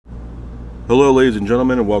Hello ladies and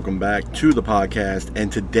gentlemen, and welcome back to the podcast.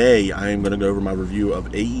 And today I am going to go over my review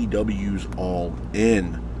of AEW's All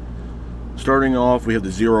In. Starting off, we have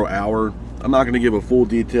the 0 Hour. I'm not going to give a full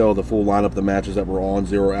detail of the full lineup of the matches that were on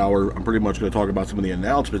 0 Hour. I'm pretty much going to talk about some of the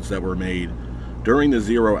announcements that were made during the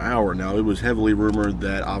 0 Hour. Now, it was heavily rumored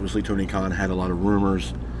that obviously Tony Khan had a lot of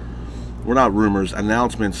rumors. Well, not rumors,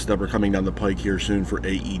 announcements that were coming down the pike here soon for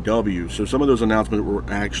AEW. So some of those announcements were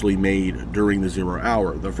actually made during the 0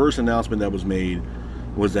 Hour. The first announcement that was made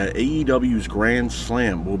was that AEW's Grand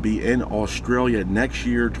Slam will be in Australia next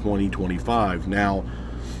year, 2025. Now,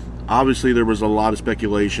 obviously there was a lot of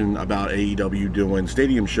speculation about AEW doing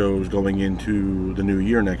stadium shows going into the new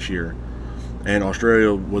year next year. And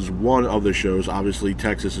Australia was one of the shows, obviously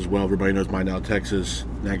Texas as well. Everybody knows by now Texas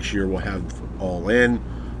next year will have All In,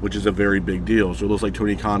 which is a very big deal. So it looks like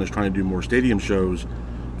Tony Khan is trying to do more stadium shows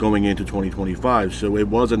going into 2025. So it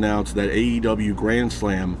was announced that AEW Grand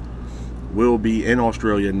Slam will be in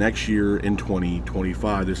Australia next year in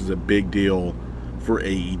 2025. This is a big deal for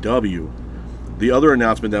AEW. The other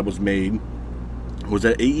announcement that was made was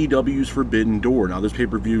that AEW's Forbidden Door. Now this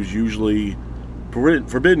pay-per-view is usually,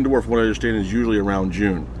 Forbidden Door from what I understand is usually around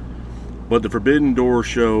June. But the Forbidden Door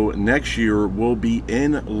show next year will be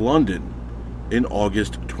in London in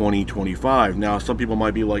August 2025. Now, some people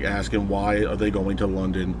might be like asking, why are they going to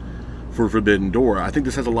London for Forbidden Door? I think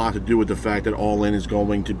this has a lot to do with the fact that All In is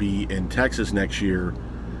going to be in Texas next year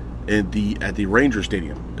at the Ranger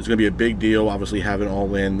Stadium. It's going to be a big deal, obviously having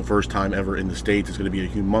All In the first time ever in the States. It's going to be a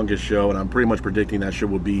humongous show, and I'm pretty much predicting that show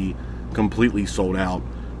will be completely sold out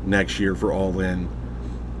next year for All In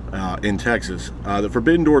Texas. The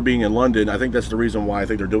Forbidden Door being in London, I think that's the reason why I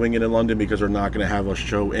think they're doing it in London, because they're not going to have a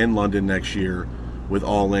show in London next year with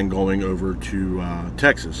All In going over to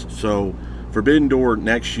Texas. So Forbidden Door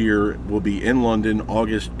next year will be in London,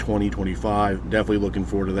 August 2025. Definitely looking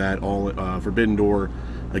forward to that. Forbidden Door,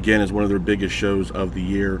 again, is one of their biggest shows of the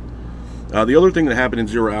year. The other thing that happened in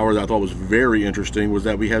 0 Hour that I thought was very interesting was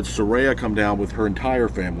that we had Saraya come down with her entire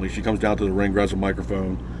family. She comes down to the ring, grabs a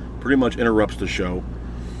microphone, pretty much interrupts the show.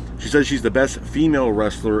 She says she's the best female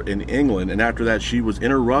wrestler in England, and after that she was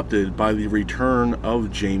interrupted by the return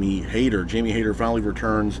of Jamie Hayter. Jamie Hayter finally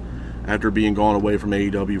returns after being gone away from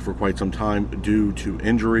AEW for quite some time due to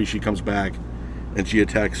injury. She comes back and she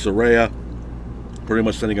attacks Saraya, pretty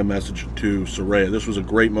much sending a message to Saraya. This was a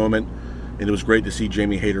great moment, and it was great to see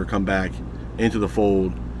Jamie Hayter come back into the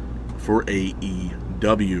fold for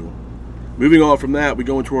AEW. Moving on from that, we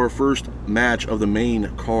go into our first match of the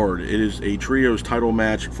main card. It is a trios title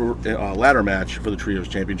match, for ladder match for the trios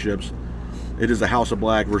championships. It is the House of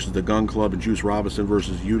Black versus the Gun Club and Juice Robinson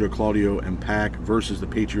versus Yuta, Claudio, and Pac versus the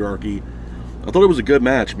Patriarchy. I thought it was a good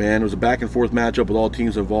match, man. It was a back and forth matchup with all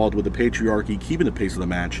teams involved, with the Patriarchy keeping the pace of the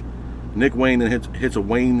match. Nick Wayne then hits a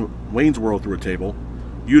Wayne's World through a table.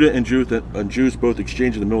 Yuta and Juice both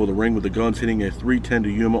exchange in the middle of the ring, with the Guns hitting a 310 to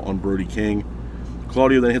Yuma on Brody King.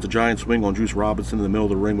 Claudio then hits a giant swing on Juice Robinson in the middle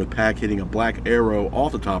of the ring, with Pac hitting a black arrow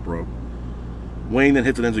off the top rope. Wayne then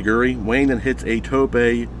hits an enziguri. Wayne then hits a tope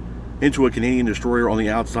into a Canadian Destroyer on the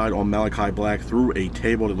outside on Malachi Black through a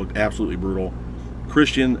table that looked absolutely brutal.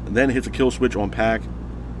 Christian then hits a kill switch on Pac.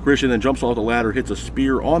 Christian then jumps off the ladder, hits a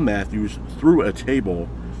spear on Matthews through a table,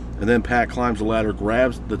 and then Pac climbs the ladder,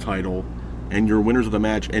 grabs the title, and your winners of the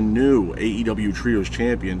match and new AEW Trios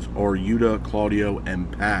champions are Yuta, Claudio, and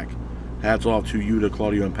Pac. Hats off to Yuta,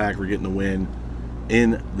 Claudio, and Pac for getting the win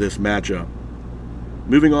in this matchup.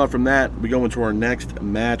 Moving on from that, we go into our next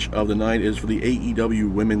match of the night. It is for the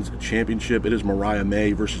AEW Women's Championship. It is Mariah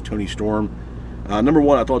May versus Toni Storm. Number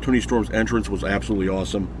one, I thought Toni Storm's entrance was absolutely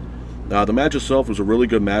awesome. The match itself was a really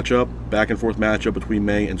good matchup, back and forth matchup between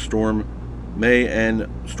May and Storm. May and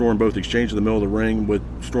Storm both exchange in the middle of the ring, with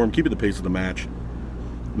Storm keeping the pace of the match.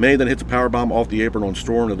 May then hits a powerbomb off the apron on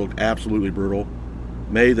Storm that looked absolutely brutal.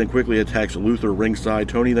 May then quickly attacks Luther ringside.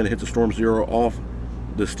 Toni then hits a Storm Zero off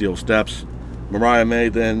the steel steps. Mariah May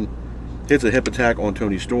then hits a hip attack on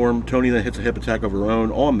Toni Storm. Toni then hits a hip attack of her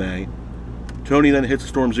own on May. Toni then hits a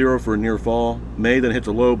Storm Zero for a near fall. May then hits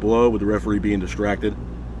a low blow with the referee being distracted.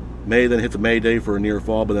 May then hits a Mayday for a near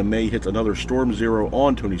fall, but then May hits another Storm Zero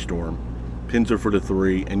on Toni Storm, pins her for the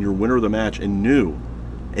 3, and your winner of the match and new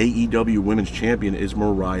AEW Women's Champion is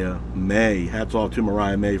Mariah May. Hats off to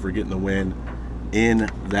Mariah May for getting the win in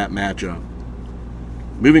that matchup.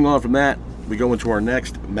 Moving on from that, we go into our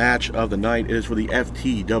next match of the night. It is for the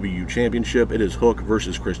FTW Championship. It is Hook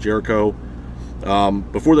versus Chris Jericho.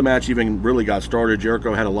 Before the match even really got started,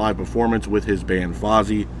 Jericho had a live performance with his band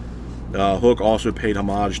Fozzy. Hook also paid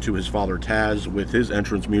homage to his father Taz with his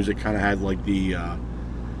entrance music. Kind of had like the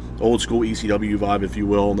old school ECW vibe, if you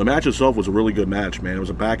will. And the match itself was a really good match, man. It was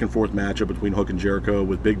a back and forth matchup between Hook and Jericho,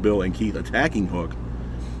 with Big Bill and Keith attacking Hook.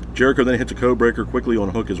 Jericho then hits a code breaker quickly on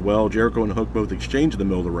Hook as well. Jericho and Hook both exchange in the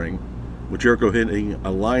middle of the ring, with Jericho hitting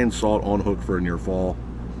a lion salt on Hook for a near fall.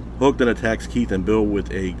 Hook then attacks Keith and Bill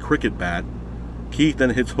with a cricket bat. Keith then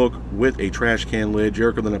hits Hook with a trash can lid.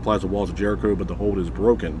 Jericho then applies the walls of Jericho, but the hold is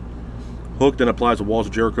broken. Hook then applies the walls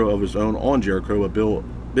of Jericho of his own on Jericho,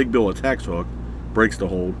 but Big Bill attacks Hook, breaks the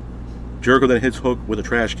hold. Jericho then hits Hook with a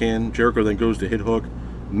trash can. Jericho then goes to hit Hook,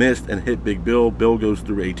 missed, and hit Big Bill. Bill goes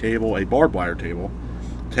through a table, a barbed wire table.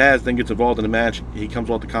 Taz then gets involved in the match. He comes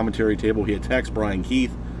off the commentary table. He attacks Brian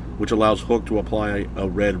Keith, which allows Hook to apply a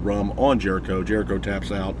red rum on Jericho. Jericho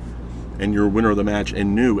taps out, and your winner of the match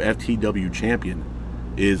and new FTW champion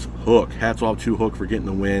is Hook. Hats off to Hook for getting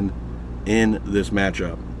the win in this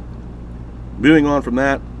matchup. Moving on from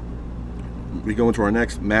that, we go into our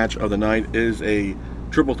next match of the night. It is a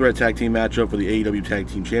triple threat tag team matchup for the AEW Tag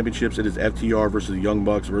Team Championships. It is FTR versus the Young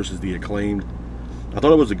Bucks versus the Acclaimed. I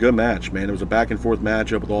thought it was a good match, man. It was a back and forth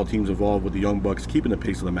matchup with all teams involved, with the Young Bucks keeping the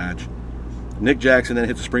pace of the match. Nick Jackson then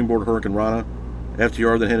hits a springboard Hurricane Rana.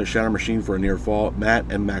 FTR then hit a Shatter Machine for a near fall. Matt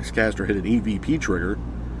and Max Caster hit an EVP trigger.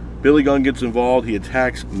 Billy Gunn gets involved. He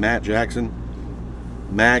attacks Matt Jackson.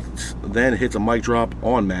 Max then hits a mic drop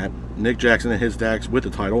on Matt. Nick Jackson then hits Dax with the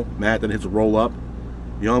title. Matt then hits a roll up.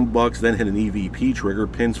 Young Bucks then hit an EVP trigger,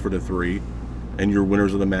 pins for the 3. And your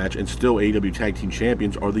winners of the match and still AEW Tag Team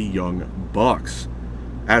Champions are the Young Bucks.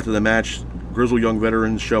 After the match, Grizzled Young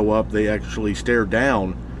Veterans show up. They actually stare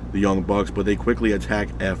down the Young Bucks, but they quickly attack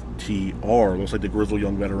FTR. Looks like the Grizzled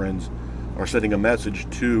Young Veterans are sending a message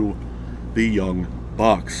to the Young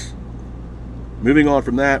Bucks. Moving on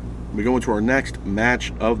from that, we go into our next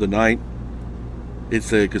match of the night.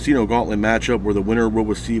 It's a Casino Gauntlet matchup where the winner will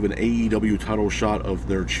receive an AEW title shot of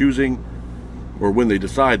their choosing, or when they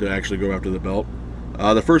decide to actually go after the belt.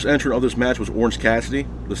 The first entrant of this match was Orange Cassidy.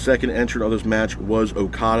 The second entrant of this match was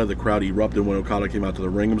Okada. The crowd erupted when Okada came out to the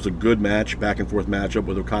ring. It was a good match, back and forth matchup,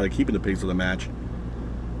 with Okada keeping the pace of the match.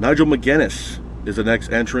 Nigel McGuinness is the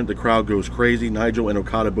next entrant. The crowd goes crazy. Nigel and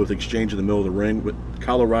Okada both exchange in the middle of the ring. With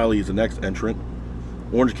Kyle O'Reilly is the next entrant.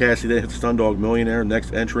 Orange Cassidy then hits Stundog Millionaire.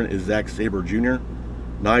 Next entrant is Zack Sabre Jr.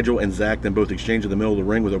 Nigel and Zack then both exchange in the middle of the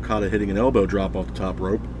ring, with Okada hitting an elbow drop off the top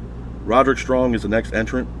rope. Roderick Strong is the next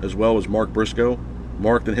entrant, as well as Mark Briscoe.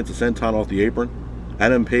 Mark then hits a senton off the apron.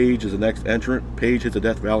 Adam Page is the next entrant. Page hits a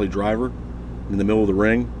Death Valley driver in the middle of the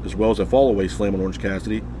ring, as well as a fallaway slam on Orange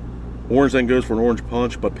Cassidy. Orange then goes for an orange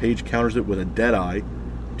punch, but Page counters it with a Deadeye.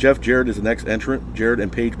 Jeff Jarrett is the next entrant. Jarrett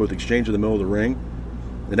and Page both exchange in the middle of the ring.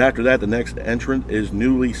 And after that, the next entrant is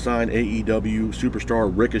newly signed AEW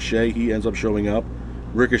superstar Ricochet. He ends up showing up.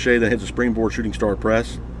 Ricochet then hits a springboard shooting star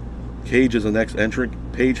press. Cage is the next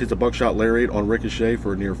entrant. Page hits a buckshot lariat on Ricochet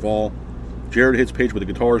for a near fall. Jarrett hits Page with a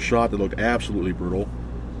guitar shot that looked absolutely brutal.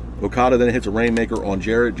 Okada then hits a Rainmaker on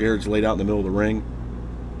Jarrett. Jarrett's laid out in the middle of the ring.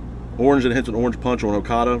 Orange then hits an orange punch on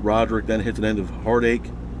Okada. Roderick then hits an end of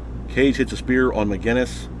Heartache. Cage hits a spear on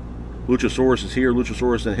McGuinness. Luchasaurus is here.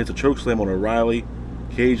 Luchasaurus then hits a chokeslam on O'Reilly.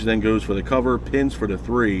 Cage then goes for the cover, pins for the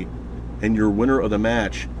 3, and your winner of the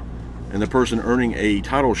match, and the person earning a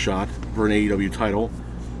title shot for an AEW title,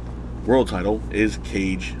 world title, is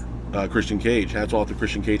Christian Cage. Hats off to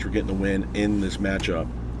Christian Cage for getting the win in this matchup.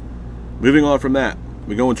 Moving on from that,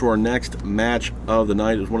 we go into our next match of the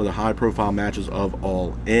night. It was one of the high-profile matches of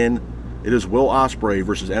All In. It is Will Ospreay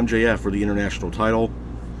versus MJF for the international title.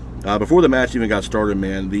 Before the match even got started,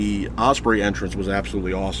 man, the Ospreay entrance was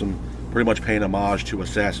absolutely awesome. Pretty much paying homage to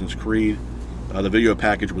Assassin's Creed. The video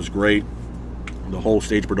package was great. The whole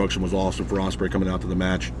stage production was awesome for Ospreay coming out to the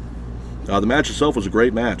match. The match itself was a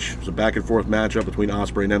great match. It was a back and forth matchup between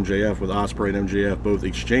Ospreay and MJF, with Ospreay and MJF both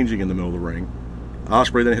exchanging in the middle of the ring.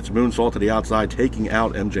 Ospreay then hits a moonsault to the outside, taking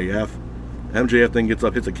out MJF. MJF then gets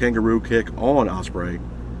up, hits a kangaroo kick on Ospreay.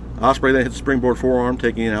 Ospreay then hits a springboard forearm,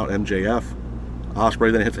 taking out MJF.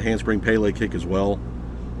 Ospreay then hits a handspring Pele kick as well.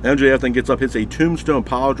 MJF then gets up, hits a tombstone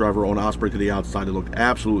pile driver on Ospreay to the outside. It looked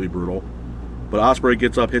absolutely brutal. But Ospreay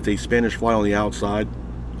gets up, hits a Spanish fly on the outside.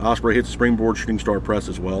 Ospreay hits a springboard shooting star press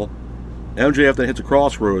as well. MJF then hits a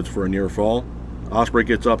crossroads for a near fall. Ospreay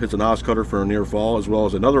gets up, hits an Oz cutter for a near fall, as well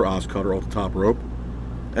as another Oz cutter off the top rope.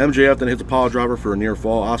 MJF then hits a pile driver for a near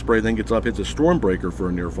fall. Ospreay then gets up, hits a Stormbreaker for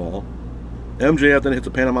a near fall. MJF then hits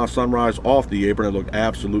a Panama Sunrise off the apron. It looked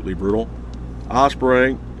absolutely brutal.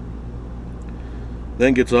 Ospreay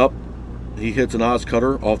then gets up. He hits an Oz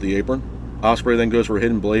cutter off the apron. Ospreay then goes for a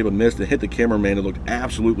hidden blade, but missed and hit the cameraman. It looked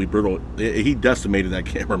absolutely brutal. He decimated that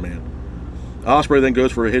cameraman. Ospreay then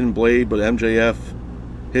goes for a hidden blade, but MJF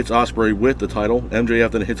hits Ospreay with the title.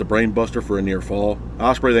 MJF then hits a brainbuster for a near fall.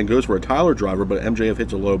 Ospreay then goes for a Tyler driver, but MJF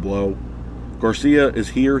hits a low blow. Garcia is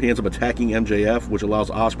here. He ends up attacking MJF, which allows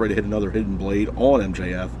Ospreay to hit another hidden blade on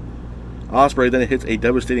MJF. Ospreay then hits a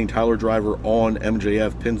devastating Tyler driver on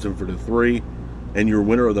MJF, pins him for the 3, and your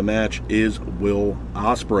winner of the match is Will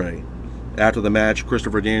Ospreay. After the match,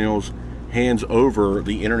 Christopher Daniels hands over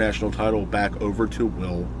the international title back over to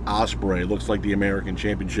Will Ospreay. Looks like the American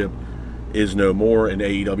Championship is no more, and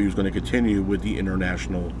AEW is going to continue with the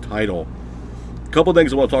international title. A couple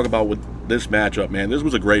things I want to talk about with this matchup, man. This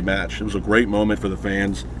was a great match. It was a great moment for the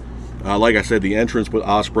fans. Like I said, the entrance with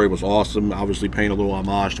Ospreay was awesome, obviously paying a little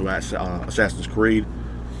homage to Assassin's Creed.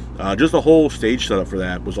 Just the whole stage setup for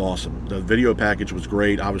that was awesome. The video package was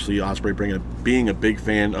great. Obviously, Ospreay being a big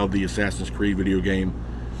fan of the Assassin's Creed video game.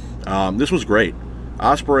 This was great.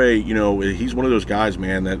 Ospreay, you know, he's one of those guys,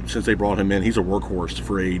 man, that since they brought him in, he's a workhorse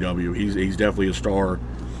for AEW. He's definitely a star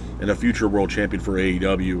and a future world champion for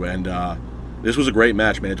AEW. And this was a great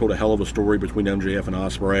match, man. It told a hell of a story between MJF and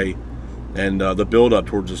Ospreay. And the build-up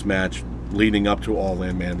towards this match leading up to All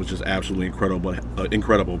In, man, was just absolutely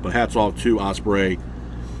incredible. But hats off to Ospreay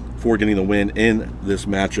for getting the win in this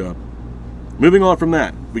matchup. Moving on from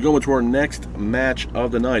that, we go into our next match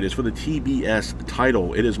of the night. It's for the TBS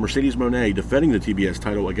title. It is Mercedes Moné defending the TBS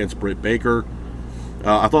title against Britt Baker.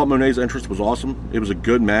 I thought Moné's entrance was awesome. It was a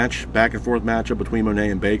good match, back-and-forth matchup between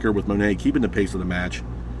Moné and Baker, with Moné keeping the pace of the match.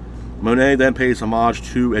 Moné then pays homage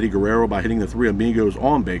to Eddie Guerrero by hitting the 3 Amigos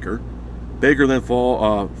on Baker. Baker then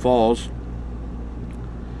falls,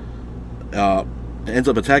 ends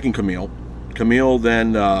up attacking Camille. Camille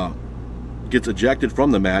then gets ejected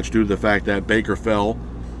from the match due to the fact that Baker fell,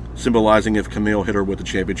 symbolizing if Camille hit her with the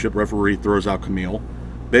championship. Referee throws out Camille.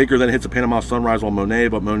 Baker then hits a Panama Sunrise on Moné,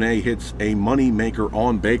 but Moné hits a Money Maker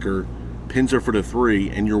on Baker, pins her for the 3,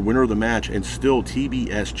 and your winner of the match and still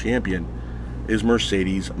TBS champion is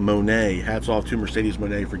Mercedes Moné. Hats off to Mercedes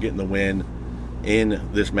Moné for getting the win in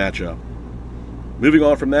this matchup. Moving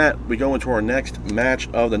on from that, we go into our next match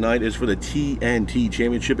of the night. Is for the TNT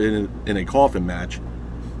Championship in a coffin match.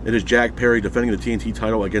 It is Jack Perry defending the TNT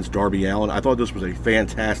title against Darby Allin. I thought this was a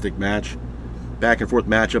fantastic match. Back and forth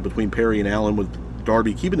matchup between Perry and Allin, with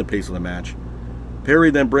Darby keeping the pace of the match.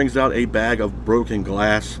 Perry then brings out a bag of broken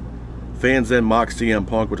glass. Fans then mock CM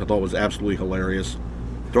Punk, which I thought was absolutely hilarious.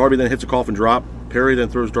 Darby then hits a coffin drop. Perry then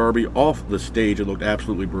throws Darby off the stage. It looked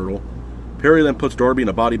absolutely brutal. Perry then puts Darby in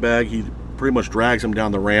a body bag. He pretty much drags him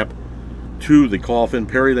down the ramp to the coffin.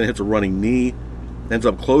 Perry then hits a running knee, ends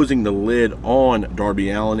up closing the lid on Darby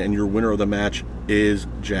Allin, and your winner of the match is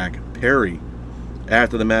Jack Perry.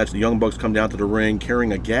 After the match, the Young Bucks come down to the ring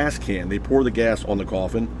carrying a gas can. They pour the gas on the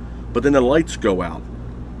coffin, but then the lights go out.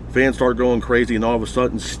 Fans start going crazy, and all of a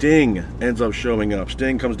sudden Sting ends up showing up.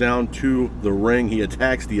 Sting comes down to the ring. He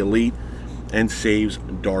attacks the Elite and saves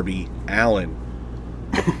Darby Allin.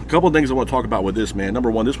 A couple of things I want to talk about with this, man.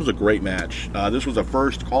 Number one, this was a great match. This was the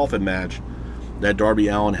first coffin match that Darby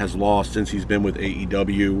Allin has lost since he's been with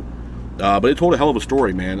AEW. But it told a hell of a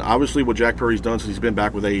story, man. Obviously, what Jack Perry's done since he's been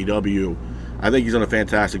back with AEW, I think he's done a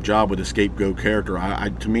fantastic job with the scapegoat character.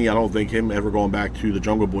 To me, I don't think him ever going back to the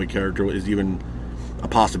Jungle Boy character is even a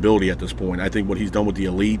possibility at this point. I think what he's done with the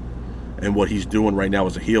Elite and what he's doing right now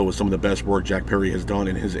as a heel is some of the best work Jack Perry has done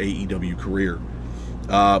in his AEW career.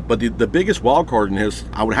 But the biggest wild card in this,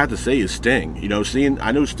 I would have to say, is Sting. You know,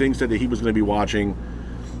 I know Sting said that he was going to be watching,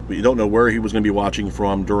 but you don't know where he was going to be watching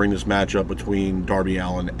from during this matchup between Darby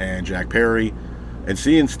Allin and Jack Perry. And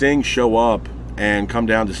seeing Sting show up and come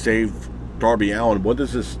down to save Darby Allin, what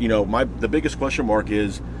does this, you know, the biggest question mark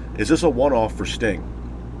is this a one-off for Sting?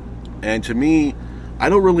 And to me, I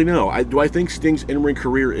don't really know. Do I think Sting's in-ring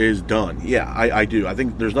career is done? Yeah, I do. I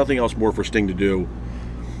think there's nothing else more for Sting to do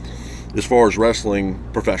as far as wrestling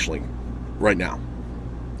professionally right now.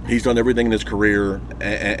 He's done everything in his career,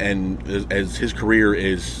 and as his career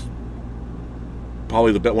is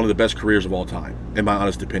probably one of the best careers of all time, in my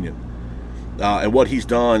honest opinion. And what he's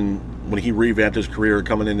done when he revamped his career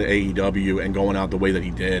coming into AEW and going out the way that he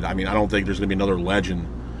did, I mean, I don't think there's going to be another legend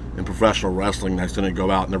in professional wrestling that's going to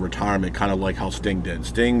go out in their retirement kind of like how Sting did.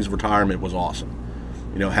 Sting's retirement was awesome.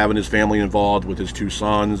 You know, having his family involved with his 2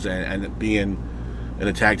 sons and being in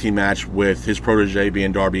a tag team match with his protege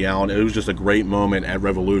being Darby Allin. It was just a great moment at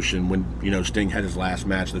Revolution when, you know, Sting had his last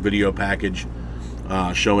match. The video package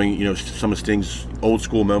showing, you know, some of Sting's old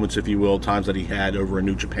school moments, if you will, times that he had over in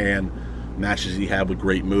New Japan, matches he had with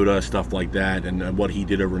Great Muta, stuff like that, and what he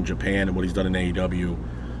did over in Japan and what he's done in AEW.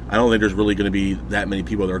 I don't think there's really going to be that many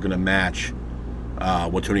people that are going to match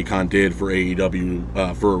what Tony Khan did for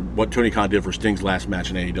AEW, for what Tony Khan did for Sting's last match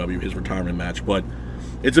in AEW, his retirement match. But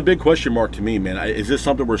it's a big question mark to me, man. Is this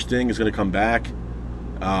something where Sting is going to come back?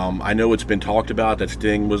 I know it's been talked about that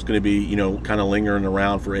Sting was going to be, you know, kind of lingering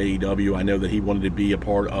around for AEW. I know that he wanted to be a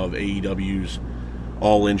part of AEW's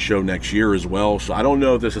All In show next year as well. So I don't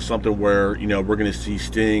know if this is something where, you know, we're going to see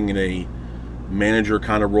Sting in a manager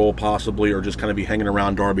kind of role possibly, or just kind of be hanging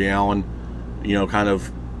around Darby Allin, you know, kind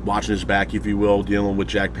of watching his back, if you will, dealing with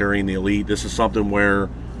Jack Perry and the Elite. This is something where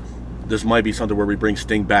this might be something where we bring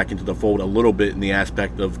Sting back into the fold a little bit in the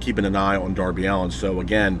aspect of keeping an eye on Darby Allin. So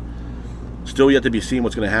again, still yet to be seen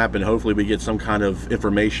what's going to happen. Hopefully we get some kind of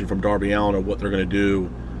information from Darby Allin on what they're going to do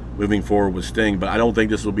moving forward with Sting. But I don't think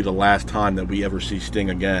this will be the last time that we ever see Sting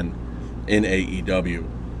again in AEW.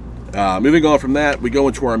 Moving on from that, we go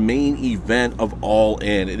into our main event of All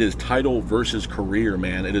In. It is title versus career,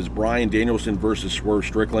 man. It is Bryan Danielson versus Swerve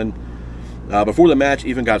Strickland. Before the match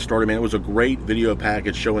even got started, man, it was a great video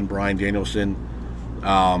package showing Bryan Danielson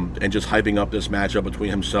and just hyping up this matchup between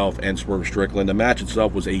himself and Swerve Strickland. The match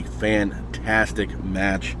itself was a fantastic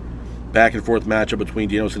match. Back and forth matchup between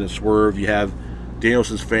Danielson and Swerve. You have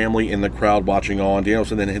Danielson's family in the crowd watching on.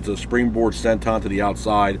 Danielson then hits a springboard senton to the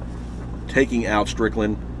outside, taking out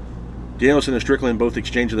Strickland. Danielson and Strickland both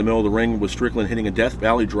exchange in the middle of the ring, with Strickland hitting a Death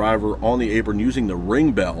Valley driver on the apron using the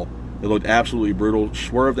ring bell. It looked absolutely brutal.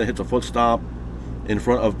 Swerve then hits a foot stomp in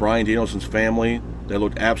front of Bryan Danielson's family. That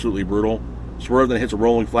looked absolutely brutal. Swerve then hits a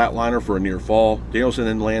rolling flatliner for a near fall. Danielson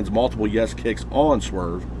then lands multiple yes kicks on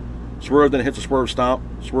Swerve. Swerve then hits a Swerve stomp.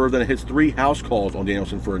 Swerve then hits 3 house calls on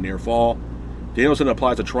Danielson for a near fall. Danielson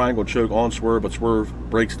applies a triangle choke on Swerve, but Swerve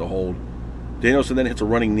breaks the hold. Danielson then hits a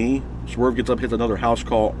running knee. Swerve gets up, hits another house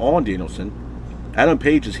call on Danielson. Adam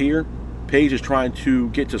Page is here. Page is trying to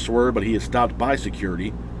get to Swerve, but he is stopped by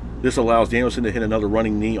security. This allows Danielson to hit another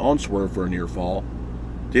running knee on Swerve for a near fall.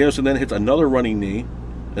 Danielson then hits another running knee,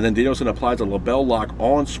 and then Danielson applies a label lock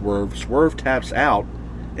on Swerve. Swerve taps out,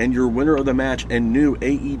 and your winner of the match and new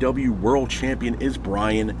AEW World Champion is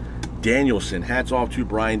Bryan Danielson. Hats off to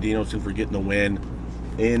Bryan Danielson for getting the win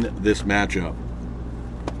in this matchup.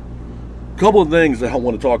 Couple of things that I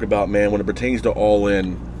want to talk about, man, when it pertains to All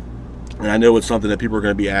In, and I know it's something that people are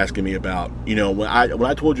going to be asking me about. You know, when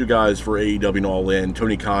I told you guys for AEW and All In,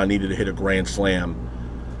 Tony Khan needed to hit a grand slam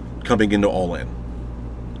coming into All In.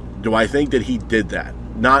 Do I think that he did that?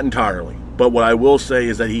 Not entirely. But what I will say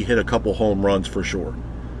is that he hit a couple home runs for sure.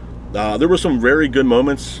 There were some very good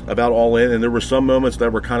moments about All In, and there were some moments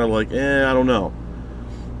that were kind of like, I don't know.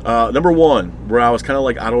 Number one, where I was kind of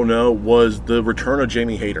like, I don't know, was the return of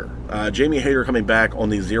Jamie Hayter. Jamie Hayter coming back on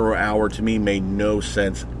the 0 hour, to me, made no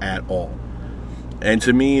sense at all. And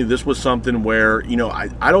to me, this was something where, you know,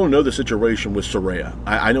 I don't know the situation with Saraya.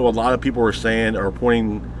 I know a lot of people are saying, or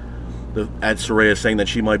pointing at Saraya, saying that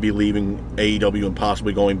she might be leaving AEW and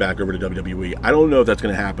possibly going back over to WWE. I don't know if that's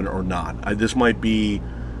going to happen or not. This might be,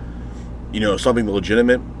 you know, something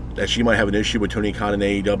legitimate, that she might have an issue with Tony Khan and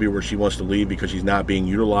AEW where she wants to leave because she's not being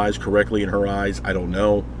utilized correctly in her eyes. I don't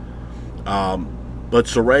know. But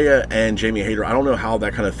Saraya and Jamie Hayter, I don't know how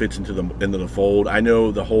that kind of fits into the fold. I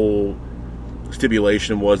know the whole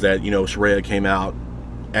stipulation was that, you know, Saraya came out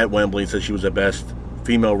at Wembley and said she was the best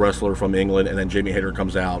female wrestler from England, and then Jamie Hayter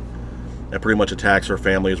comes out and pretty much attacks her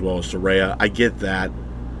family as well as Saraya. I get that.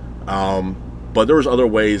 But there was other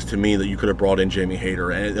ways to me that you could have brought in Jamie Hayter.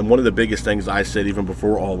 And one of the biggest things I said even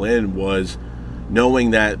before All In was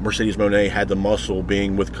knowing that Mercedes Moné had the muscle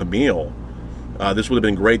being with Camille. This would have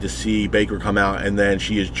been great to see Baker come out, and then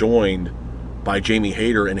she is joined by Jamie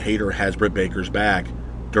Hayter, and Hayter has Britt Baker's back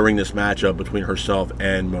during this matchup between herself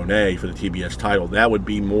and Moné for the TBS title. That would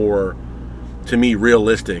be more, to me,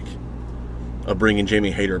 realistic of bringing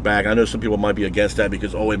Jamie Hayter back. I know some people might be against that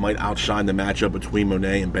because, it might outshine the matchup between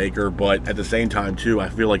Moné and Baker, but at the same time, too, I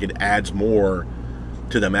feel like it adds more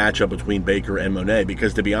to the matchup between Baker and Moné,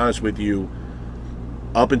 because to be honest with you,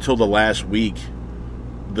 up until the last week,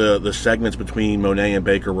 the segments between Moné and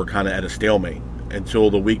Baker were kind of at a stalemate until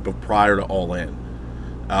the week prior to All In.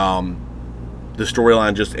 The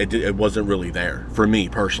storyline just, it wasn't really there for me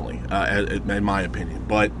personally, in my opinion.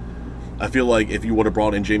 But I feel like if you would have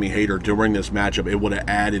brought in Jamie Hayter during this matchup, it would have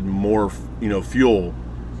added more, you know, fuel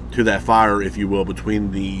to that fire, if you will,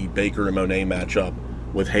 between the Baker and Moné matchup,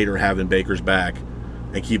 with Hayter having Baker's back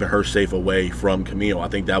and keeping her safe away from Camille. I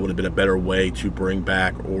think that would have been a better way to bring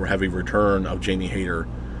back or have a return of Jamie Hayter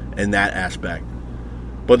in that aspect.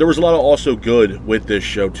 But there was a lot of also good with this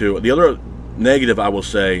show too. The other negative, I will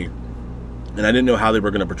say, and I didn't know how they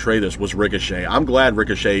were going to portray this, was Ricochet. I'm glad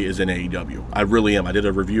Ricochet is in AEW. I really am. I did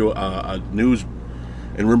a review, a news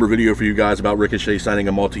and rumor video for you guys about Ricochet signing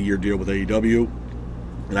a multi-year deal with AEW.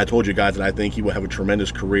 And I told you guys that I think he will have a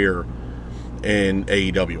tremendous career in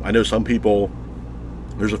AEW. I know some people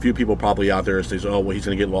There's a few people probably out there that says, oh, well, he's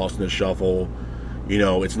going to get lost in the shuffle. You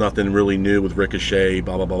know, it's nothing really new with Ricochet,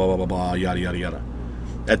 blah, blah, blah, blah, blah, blah, blah, yada, yada, yada.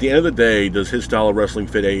 At the end of the day, does his style of wrestling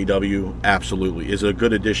fit AEW? Absolutely. Is it a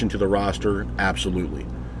good addition to the roster? Absolutely.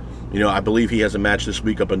 You know, I believe he has a match this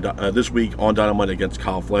week this week on Dynamite against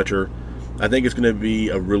Kyle Fletcher. I think it's going to be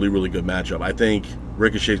a really, really good matchup. I think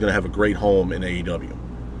Ricochet is going to have a great home in AEW.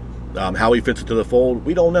 How he fits into the fold,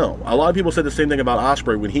 we don't know. A lot of people said the same thing about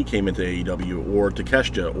Ospreay when he came into AEW, or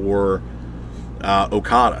Takeshita, or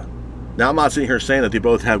Okada. Now, I'm not sitting here saying that they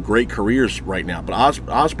both have great careers right now, but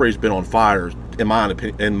Ospreay's been on fire, in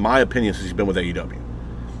my opinion, since he's been with AEW.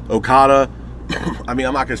 Okada, I mean,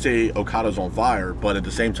 I'm not going to say Okada's on fire, but at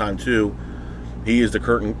the same time, too, he is the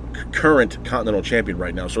current Continental Champion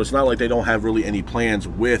right now. So it's not like they don't have really any plans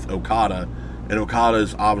with Okada, and Okada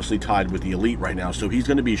is obviously tied with the Elite right now. So he's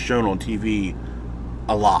going to be shown on TV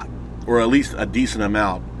a lot, or at least a decent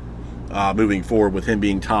amount, moving forward, with him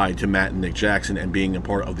being tied to Matt and Nick Jackson and being a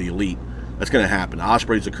part of the Elite. That's going to happen.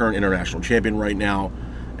 Ospreay's the current international champion right now,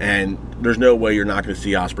 and there's no way you're not going to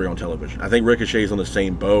see Ospreay on television. I think Ricochet's on the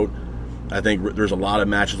same boat. I think there's a lot of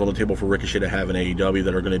matches on the table for Ricochet to have in AEW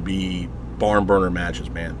that are going to be barn burner matches,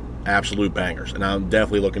 man. Absolute bangers, and I'm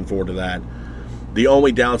definitely looking forward to that. The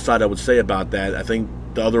only downside I would say about that, I think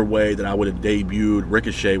the other way that I would have debuted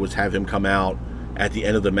Ricochet was have him come out at the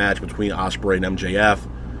end of the match between Ospreay and MJF.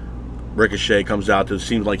 Ricochet comes out to,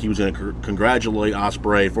 seems like he was going to congratulate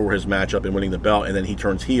Ospreay for his matchup and winning the belt, and then he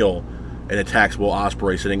turns heel and attacks Will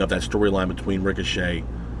Ospreay, setting up that storyline between Ricochet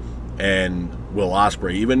and Will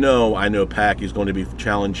Ospreay. Even though I know Pac is going to be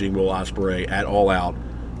challenging Will Ospreay at All Out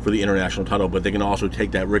for the international title, but they can also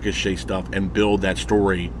take that Ricochet stuff and build that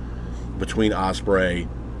story between Ospreay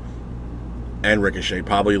and Ricochet,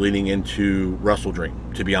 probably leading into Wrestle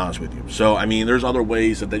Dream, to be honest with you. So, I mean, there's other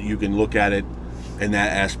ways that you can look at it in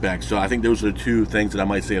that aspect. So I think those are the two things that I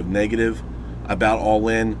might say of negative about All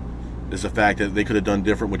In, is the fact that they could have done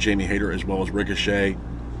different with Jamie Hayter as well as Ricochet,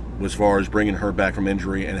 as far as bringing her back from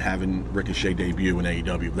injury and having Ricochet debut in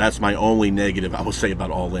AEW. That's my only negative I will say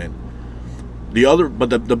about All In. But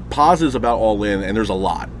the positives about All In, and there's a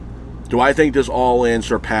lot. Do I think this All In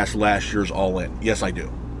surpassed last year's All In? Yes, I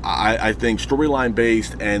do. I think storyline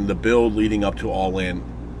based and the build leading up to All In,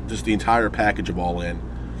 just the entire package of All In,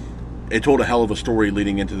 it told a hell of a story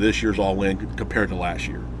leading into this year's All In compared to last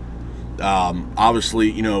year.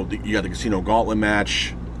 Obviously, you know, you got the Casino Gauntlet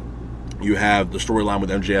match. You have the storyline with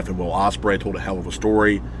MJF and Will Ospreay, told a hell of a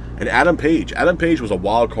story. And Adam Page was a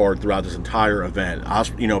wild card throughout this entire event.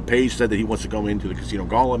 You know, Page said that he wants to go into the Casino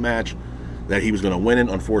Gauntlet match, that he was going to win it.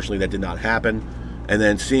 Unfortunately, that did not happen. And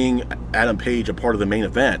then seeing Adam Page a part of the main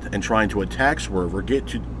event and trying to attack Swerve, or get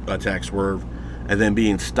to attack Swerve, and then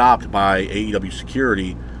being stopped by AEW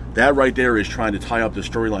security, that right there is trying to tie up the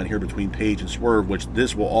storyline here between Page and Swerve, which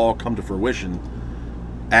this will all come to fruition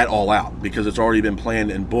at All Out, because it's already been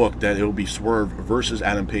planned and booked that it will be Swerve versus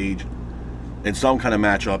Adam Page in some kind of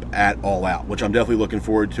matchup at All Out, which I'm definitely looking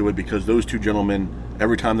forward to it, because those two gentlemen,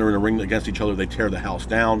 every time they're in a ring against each other, they tear the house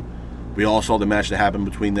down. We all saw the match that happened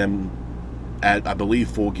between them at, I believe,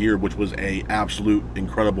 Full Gear, which was a absolute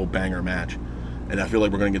incredible banger match. And I feel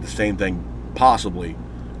like we're going to get the same thing possibly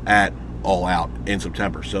at All Out in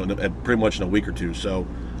September, so pretty much in a week or two. So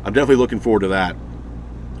I'm definitely looking forward to that.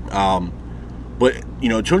 But, you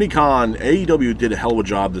know, Tony Khan, AEW did a hell of a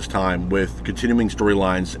job this time with continuing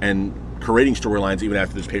storylines and creating storylines even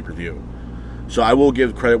after this pay-per-view. So I will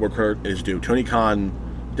give credit where credit is due. Tony Khan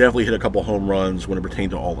definitely hit a couple home runs when it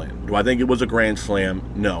pertained to All In. Do I think it was a grand slam?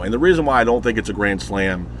 No. And the reason why I don't think it's a grand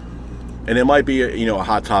slam, and it might be a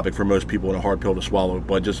hot topic for most people and a hard pill to swallow,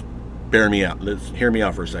 but just hear me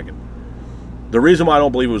out for a second. The reason why I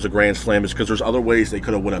don't believe it was a grand slam is because there's other ways they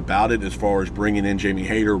could have went about it, as far as bringing in Jamie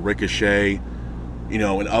Hayter, Ricochet,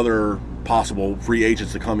 and other possible free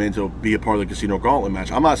agents to come in to be a part of the Casino Gauntlet match.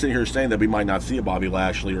 I'm not sitting here saying that we might not see a Bobby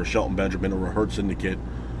Lashley or Shelton Benjamin or a Hurt Syndicate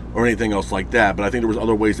or anything else like that, but I think there was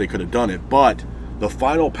other ways they could have done it. But the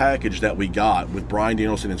final package that we got with Bryan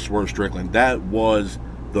Danielson and Swerve Strickland, that was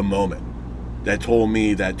the moment that told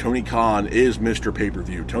me that Tony Khan is Mr.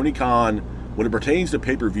 Pay-Per-View. Tony Khan, when it pertains to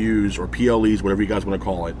pay-per-views or PLEs, whatever you guys want to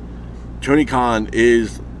call it, Tony Khan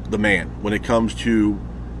is the man when it comes to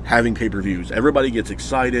having pay-per-views. Everybody gets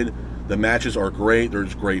excited. The matches are great.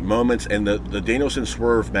 There's great moments. And the Danielson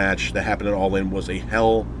Swerve match that happened at All In was a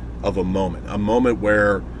hell of a moment. A moment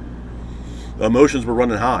where emotions were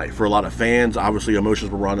running high for a lot of fans. Obviously,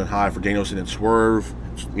 emotions were running high for Danielson and Swerve,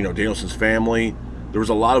 Danielson's family. There was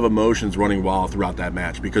a lot of emotions running wild throughout that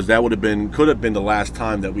match, because that could have been the last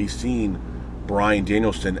time that we've seen Bryan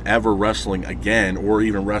Danielson ever wrestling again, or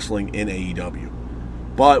even wrestling in AEW.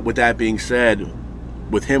 But with that being said,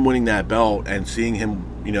 with him winning that belt and seeing him,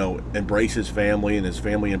 embrace his family, and his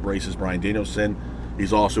family embraces Bryan Danielson.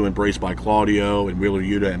 He's also embraced by Claudio and Wheeler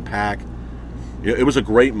Yuta and Pac. It was a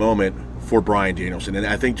great moment for Bryan Danielson, and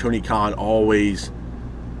I think Tony Khan always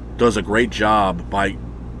does a great job by,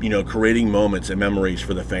 creating moments and memories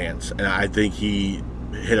for the fans. And I think he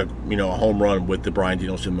hit a home run with the Bryan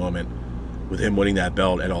Danielson moment, with him winning that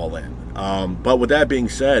belt at All In. But with that being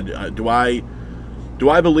said, do I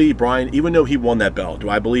believe Bryan, even though he won that belt, do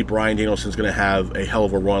I believe Bryan Danielson's going to have a hell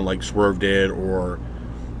of a run like Swerve did, or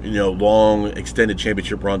long extended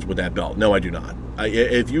championship runs with that belt? No, I do not.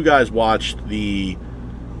 If you guys watched the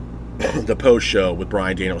post show with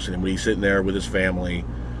Bryan Danielson, and when he's sitting there with his family,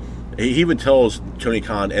 he even tells Tony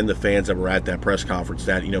Khan and the fans that were at that press conference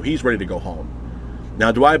that he's ready to go home.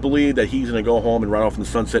 Now, do I believe that he's going to go home and ride off in the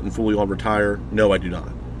sunset and fully on retire? No, I do not.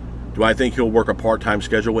 Do I think he'll work a part-time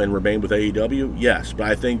schedule and remain with AEW? Yes, but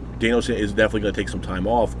I think Danielson is definitely going to take some time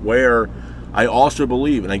off, where I also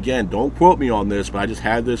believe, and again, don't quote me on this, but I just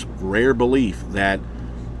had this rare belief that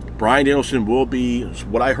Bryan Danielson will be,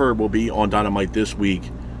 what I heard, will be on Dynamite this week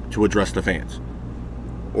to address the fans,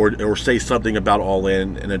 or say something about All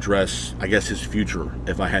In and address, I guess, his future,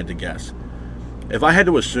 if I had to guess. If I had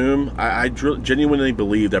to assume, I genuinely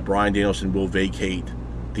believe that Bryan Danielson will vacate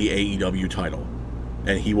the AEW title,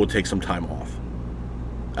 and he will take some time off.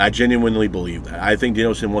 I genuinely believe that. I think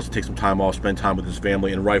Danielson wants to take some time off, spend time with his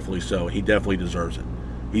family, and rightfully so. He definitely deserves it.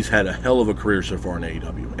 He's had a hell of a career so far in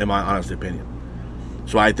AEW, in my honest opinion.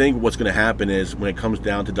 So I think what's going to happen is, when it comes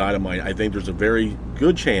down to Dynamite, I think there's a very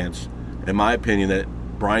good chance, in my opinion, that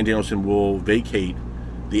Bryan Danielson will vacate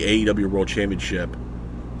the AEW World Championship,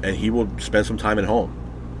 and he will spend some time at home.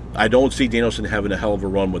 I don't see Danielson having a hell of a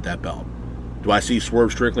run with that belt. Do I see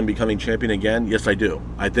Swerve Strickland becoming champion again? Yes, I do.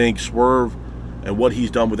 I think Swerve and what he's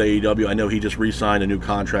done with AEW, I know he just re-signed a new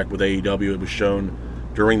contract with AEW. It was shown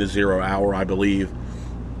during the 0 hour, I believe.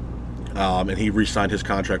 And he re-signed his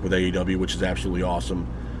contract with AEW, which is absolutely awesome.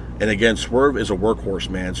 And again, Swerve is a workhorse,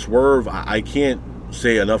 man. Swerve, I can't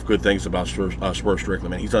say enough good things about Swerve Strickland,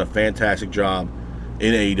 man. He's done a fantastic job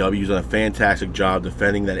in AEW. He's done a fantastic job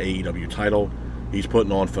defending that AEW title. He's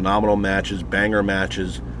putting on phenomenal matches, banger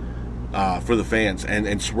matches, for the fans.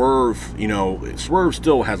 And Swerve, Swerve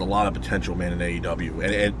still has a lot of potential, man, in AEW.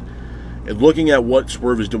 And looking at what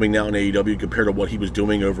Swerve is doing now in AEW compared to what he was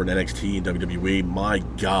doing over in NXT and WWE, my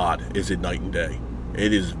God, is it night and day.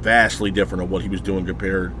 It is vastly different on what he was doing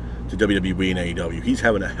compared to WWE and AEW. He's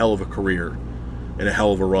having a hell of a career and a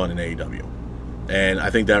hell of a run in AEW. And I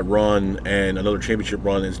think that run and another championship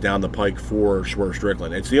run is down the pike for Swerve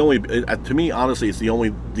Strickland. It's the only, to me, honestly, it's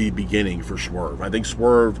the beginning for Swerve. I think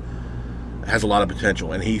Swerve has a lot of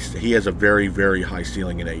potential, and he has a very, very high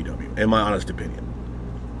ceiling in AEW, in my honest opinion.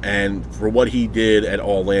 And for what he did at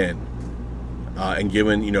All In, and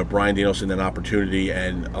giving, Bryan Danielson an opportunity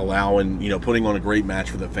and allowing, putting on a great match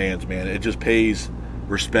for the fans, man, it just pays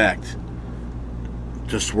respect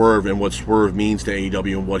to Swerve and what Swerve means to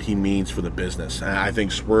AEW and what he means for the business. And I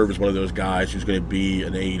think Swerve is one of those guys who's going to be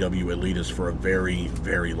an AEW elitist for a very,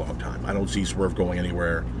 very long time. I don't see Swerve going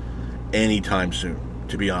anywhere anytime soon,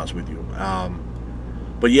 to be honest with you.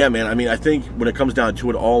 But yeah, man, I mean, I think when it comes down to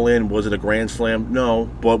it, All In, was it a grand slam? No.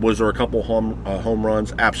 But was there a couple home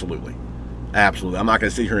runs? Absolutely. Absolutely. I'm not going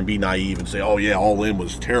to sit here and be naive and say, oh yeah, All In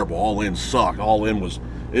was terrible. All In sucked. All In was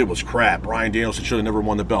crap. Bryan Danielson should have never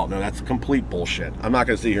won the belt. No, that's complete bullshit. I'm not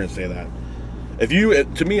going to sit here and say that.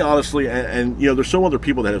 To me, honestly, and there's some other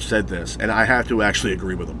people that have said this, and I have to actually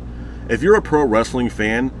agree with them. If you're a pro wrestling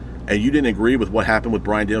fan and you didn't agree with what happened with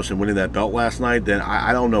Bryan Danielson winning that belt last night, then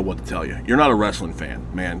I don't know what to tell you. You're not a wrestling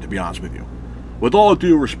fan, man, to be honest with you. With all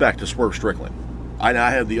due respect to Swerve Strickland,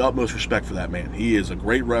 I have the utmost respect for that man. He is a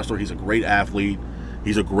great wrestler. He's a great athlete.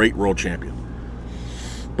 He's a great world champion.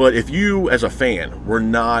 But if you, as a fan, were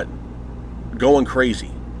not going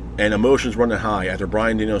crazy and emotions running high after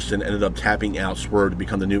Bryan Danielson ended up tapping out Swerve to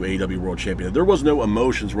become the new AEW World Champion, if there was no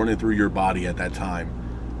emotions running through your body at that time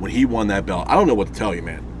when he won that belt, I don't know what to tell you,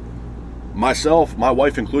 man. Myself, my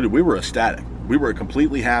wife included, we were ecstatic. We were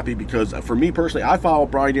completely happy because, for me personally, I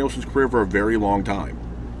followed Bryan Danielson's career for a very long time.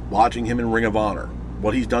 Watching him in Ring of Honor,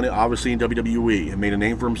 what he's done obviously in WWE, and made a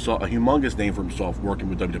name for himself, a humongous name for himself working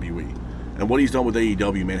with WWE. And what he's done with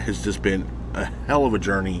AEW, man, has just been a hell of a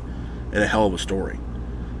journey and a hell of a story.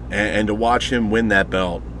 And to watch him win that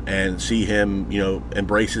belt and see him,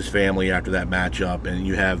 embrace his family after that matchup, and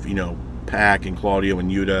you have, Pac and Claudio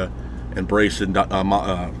and Yuta embracing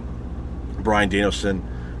Bryan Danielson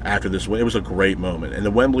after this win, it was a great moment. And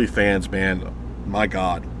the Wembley fans, man, my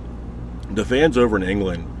God, the fans over in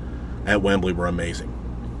England at Wembley were amazing.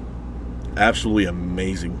 Absolutely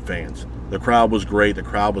amazing fans. The crowd was great. The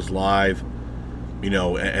crowd was live.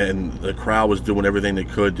 And the crowd was doing everything they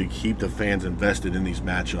could to keep the fans invested in these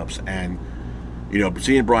matchups. And,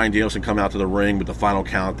 seeing Bryan Danielson come out to the ring with the final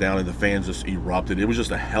countdown and the fans just erupted, it was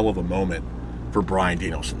just a hell of a moment for Bryan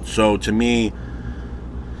Danielson. So, to me,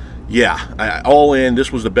 yeah, All In,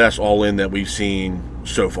 this was the best All In that we've seen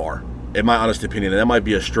so far, in my honest opinion. And that might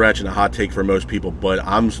be a stretch and a hot take for most people, but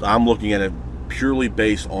I'm looking at it purely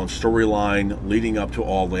based on storyline leading up to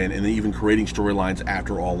All In, and even creating storylines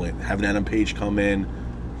after All In. Having Adam Page come in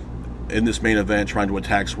this main event trying to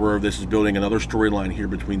attack Swerve. This is building another storyline here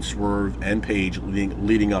between Swerve and Page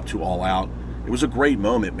leading up to All Out. It was a great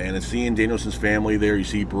moment, man. And seeing Danielson's family there, you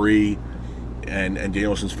see Brie and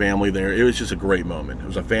Danielson's family there. It was just a great moment. It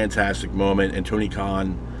was a fantastic moment, and Tony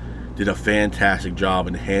Khan did a fantastic job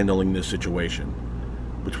in handling this situation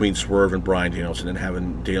between Swerve and Bryan Danielson, and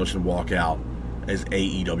having Danielson walk out as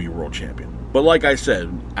AEW World Champion. But like I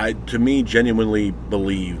said, I genuinely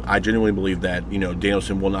believe that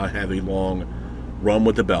Danielson will not have a long run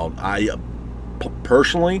with the belt. I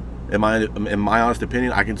personally, in my honest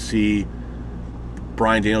opinion, I can see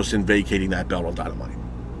Bryan Danielson vacating that belt on Dynamite,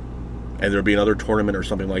 and there'll be another tournament or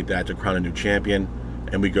something like that to crown a new champion,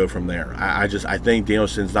 and we go from there. I think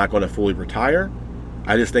Danielson's not going to fully retire.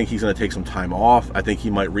 I just think he's going to take some time off. I think he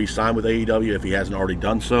might re-sign with AEW if he hasn't already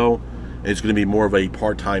done so. And it's going to be more of a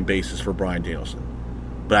part-time basis for Bryan Danielson.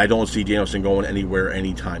 But I don't see Danielson going anywhere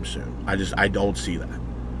anytime soon. I don't see that.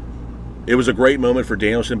 It was a great moment for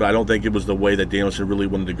Danielson, but I don't think it was the way that Danielson really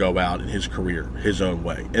wanted to go out in his career, his own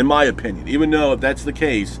way, in my opinion. Even though if that's the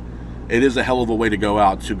case, it is a hell of a way to go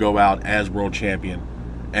out as world champion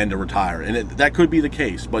and to retire. And that could be the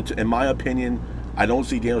case. But in my opinion, I don't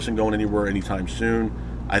see Danielson going anywhere anytime soon.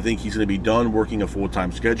 I think he's going to be done working a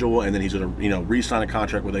full-time schedule, and then he's going to, re-sign a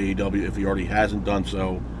contract with AEW if he already hasn't done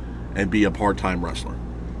so, and be a part-time wrestler.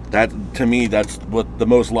 That, to me, that's what the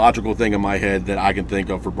most logical thing in my head that I can think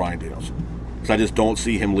of for Bryan Danielson. Because I just don't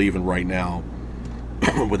see him leaving right now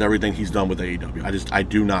with everything he's done with AEW. I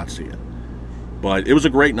do not see it. But it was a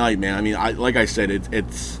great night, man. I mean, like I said,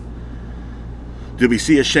 it's. Did we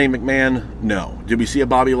see a Shane McMahon? No. Did we see a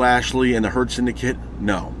Bobby Lashley and the Hurt Syndicate?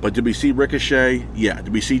 No. But did we see Ricochet? Yeah.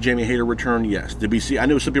 Did we see Jamie Hayter return? Yes. Did we see? I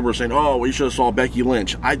know some people were saying, "Oh, we should have saw Becky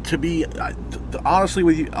Lynch." Honestly,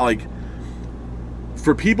 with you, like,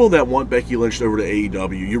 for people that want Becky Lynch over to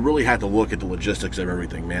AEW, you really have to look at the logistics of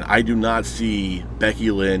everything, man. I do not see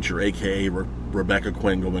Becky Lynch, or AKA Rebecca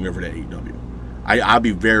Quinn, going over to AEW. I'd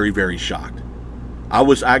be very, very shocked.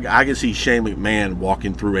 I could see Shane McMahon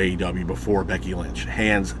walking through AEW before Becky Lynch,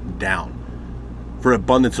 hands down, for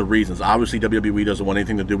abundance of reasons. Obviously, WWE doesn't want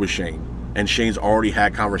anything to do with Shane, and Shane's already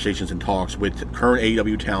had conversations and talks with current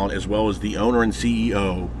AEW talent, as well as the owner and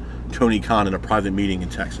CEO, Tony Khan, in a private meeting in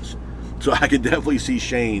Texas. So I could definitely see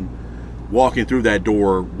Shane walking through that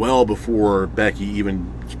door well before Becky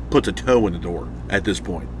even puts a toe in the door at this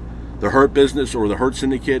point. The Hurt Business, or the Hurt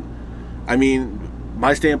Syndicate, I mean,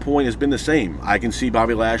 my standpoint has been the same. I can see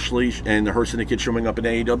Bobby Lashley and the Hurt Syndicate showing up in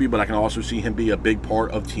AEW, but I can also see him be a big part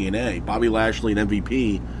of TNA. Bobby Lashley and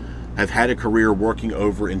MVP have had a career working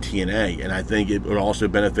over in TNA, and I think it would also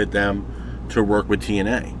benefit them to work with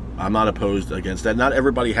TNA. I'm not opposed against that. Not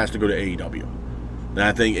everybody has to go to AEW. And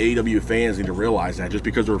I think AEW fans need to realize that just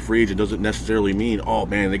because they're a free agent doesn't necessarily mean, oh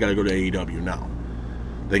man, they got to go to AEW. No.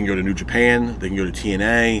 They can go to New Japan, they can go to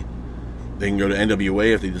TNA, they can go to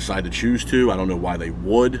NWA if they decide to choose to. I don't know why they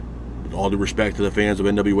would. With all due respect to the fans of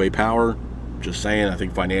NWA Power, just saying, I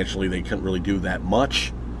think financially they couldn't really do that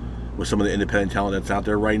much with some of the independent talent that's out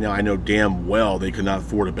there right now. I know damn well they could not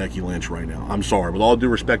afford a Becky Lynch right now. I'm sorry. With all due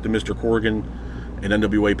respect to Mr. Corgan and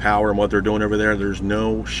NWA Power and what they're doing over there, there's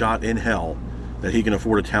no shot in hell that he can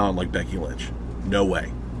afford a talent like Becky Lynch. No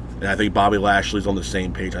way. And I think Bobby Lashley's on the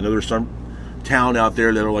same page. I know there's some talent out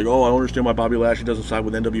there that are like, oh, I don't understand why Bobby Lashley doesn't side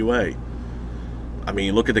with NWA. I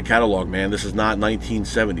mean, look at the catalog, man. This is not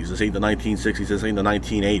 1970s. This ain't the 1960s. This ain't the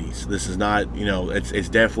 1980s. This is not, it's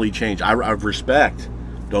definitely changed. I respect,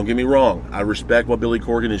 don't get me wrong, I respect what Billy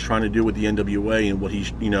Corgan is trying to do with the NWA and what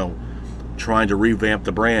he's, trying to revamp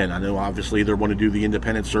the brand. I know, obviously, they want to do the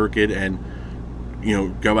independent circuit and,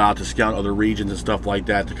 go out to scout other regions and stuff like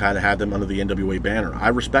that to kind of have them under the NWA banner. I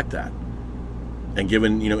respect that. And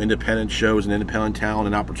giving, independent shows and independent talent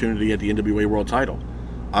an opportunity at the NWA World title.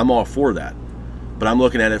 I'm all for that. But I'm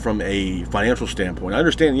looking at it from a financial standpoint. I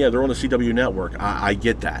understand, yeah, they're on the CW network. I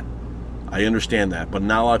get that. I understand that. But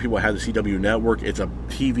not a lot of people have the CW network. It's a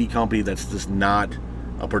TV company that's just not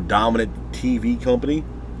a predominant TV company.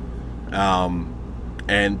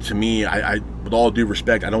 And to me, with all due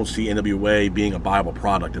respect, I don't see NWA being a viable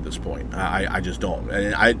product at this point. I just don't.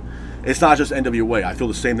 And it's not just NWA. I feel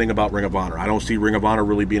the same thing about Ring of Honor. I don't see Ring of Honor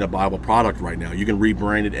really being a viable product right now. You can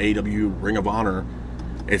rebrand it AEW Ring of Honor.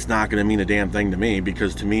 It's not going to mean a damn thing to me,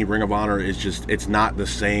 because to me, Ring of Honor is just, it's not the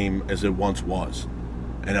same as it once was.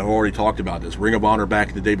 And I've already talked about this. Ring of Honor back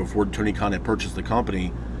in the day before Tony Khan had purchased the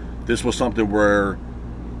company, this was something where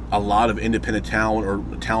a lot of independent talent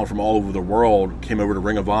or talent from all over the world came over to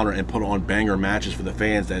Ring of Honor and put on banger matches for the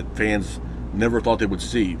fans that fans never thought they would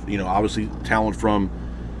see. You know, obviously talent from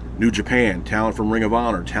New Japan, talent from Ring of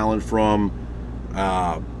Honor, talent from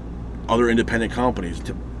other independent companies,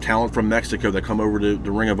 talent from Mexico that come over to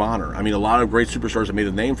the Ring of Honor. I mean, a lot of great superstars have made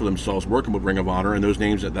a name for themselves working with Ring of Honor, and those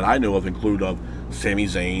names that I know of include Sami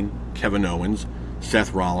Zayn, Kevin Owens,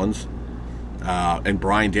 Seth Rollins, and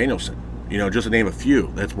Bryan Danielson. You know, just to name a few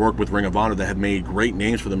that's worked with Ring of Honor that have made great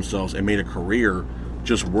names for themselves and made a career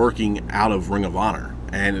just working out of Ring of Honor.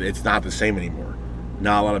 And it's not the same anymore.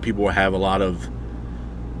 Not a lot of people have a lot of,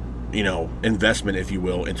 you know, investment, if you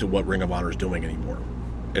will, into what Ring of Honor is doing anymore.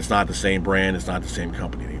 It's not the same brand. It's not the same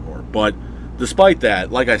company anymore. But despite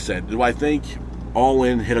that, like I said, do I think All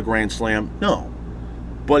In hit a grand slam? No.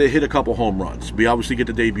 But it hit a couple home runs. We obviously get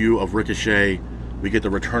the debut of Ricochet. We get the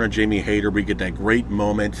return of Jamie Hayter. We get that great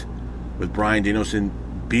moment with Bryan Danielson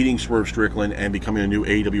beating Swerve Strickland and becoming a new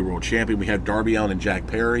AEW World Champion. We have Darby Allin and Jack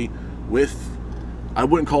Perry with, I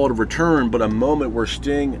wouldn't call it a return, but a moment where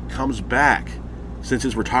Sting comes back since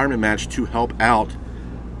his retirement match to help out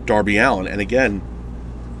Darby Allin. And again,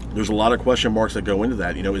 there's a lot of question marks that go into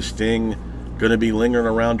that. You know, is Sting going to be lingering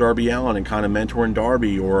around Darby Allin and kind of mentoring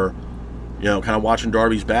Darby, or, you know, kind of watching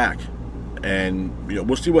Darby's back? And, you know,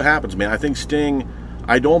 we'll see what happens, man. I think Sting,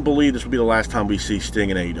 I don't believe this will be the last time we see Sting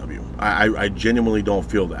in AEW. I genuinely don't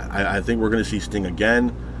feel that. I think we're going to see Sting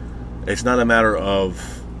again. It's not a matter of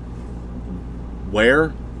where,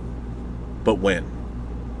 but when.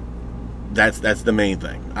 That's the main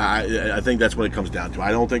thing. I think that's what it comes down to. I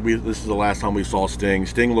don't think this is the last time we saw Sting.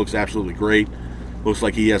 Sting looks absolutely great. Looks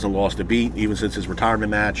like he hasn't lost a beat even since his retirement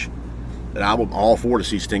match. And I'm all for to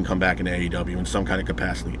see Sting come back in AEW in some kind of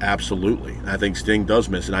capacity. Absolutely. I think Sting does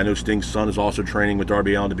miss it. I know Sting's son is also training with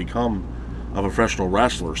Darby Allin to become a professional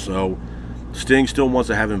wrestler. So Sting still wants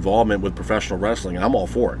to have involvement with professional wrestling, and I'm all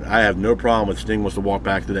for it. I have no problem with Sting wants to walk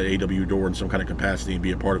back to that AEW door in some kind of capacity and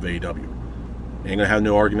be a part of AEW. Ain't going to have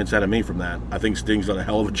no arguments out of me from that. I think Sting's done a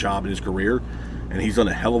hell of a job in his career, and he's done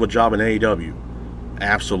a hell of a job in AEW.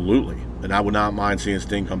 Absolutely. And I would not mind seeing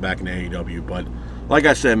Sting come back in AEW. But like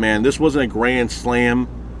I said, man, this wasn't a grand slam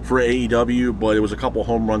for AEW, but it was a couple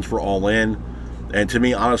home runs for All In. And to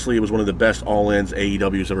me, honestly, it was one of the best All-Ins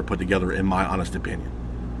AEW's ever put together, in my honest opinion.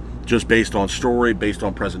 Just based on story, based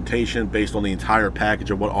on presentation, based on the entire package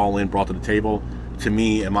of what All In brought to the table. To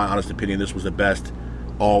me, in my honest opinion, this was the best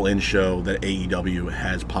All-In show that AEW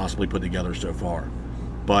has possibly put together so far.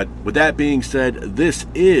 But with that being said, this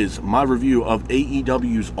is my review of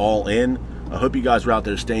AEW's All In. I hope you guys are out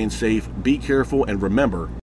there staying safe. Be careful, and remember,